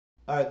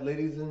Alright,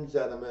 ladies and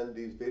gentlemen,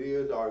 these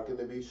videos are going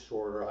to be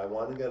shorter. I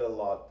want to get a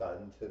lot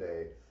done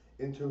today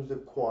in terms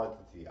of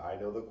quantity. I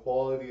know the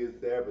quality is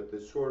there, but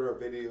the shorter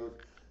videos,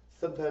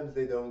 sometimes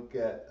they don't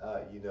get,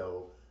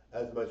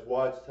 as much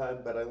watch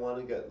time, but I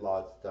want to get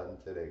lots done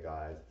today,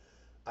 guys.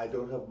 I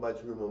don't have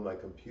much room on my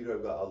computer.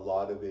 I've got a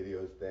lot of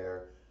videos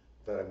there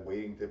that I'm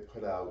waiting to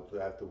put out, so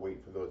I have to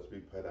wait for those to be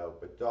put out.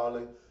 But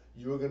darling,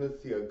 you're gonna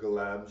see a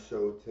glam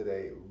show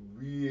today.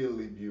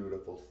 Really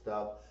beautiful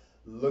stuff.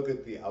 Look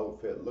at the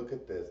outfit. Look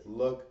at this.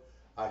 Look,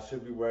 I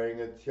should be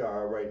wearing a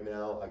tiara right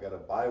now. I gotta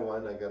buy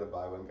one. I gotta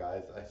buy one,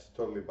 guys. I should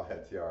totally buy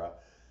a tiara.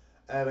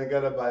 And I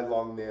gotta buy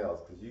long nails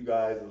because you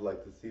guys would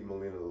like to see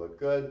Melina look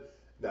good.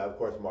 Now, of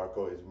course,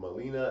 Marco is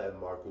Melina, and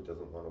Marco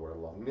doesn't want to wear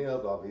long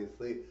nails,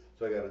 obviously.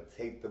 So I gotta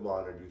tape them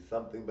on or do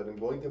something. But I'm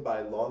going to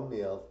buy long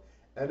nails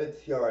and a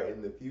tiara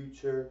in the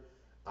future.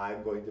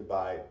 I'm going to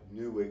buy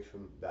new wigs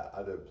from that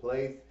other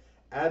place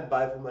and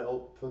buy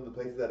from the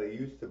places that I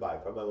used to buy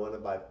from. I want to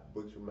buy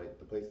wigs from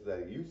the places that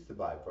I used to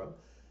buy from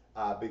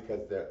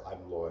because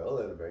I'm loyal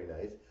and very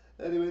nice.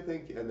 Anyway,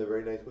 thank you, and they're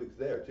very nice wigs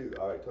there too.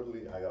 All right,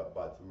 totally. I got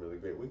bought some really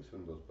great wigs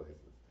from those places.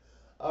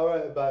 All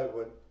right, bye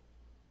everyone.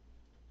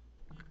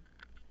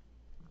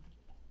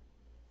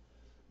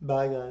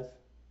 Bye guys.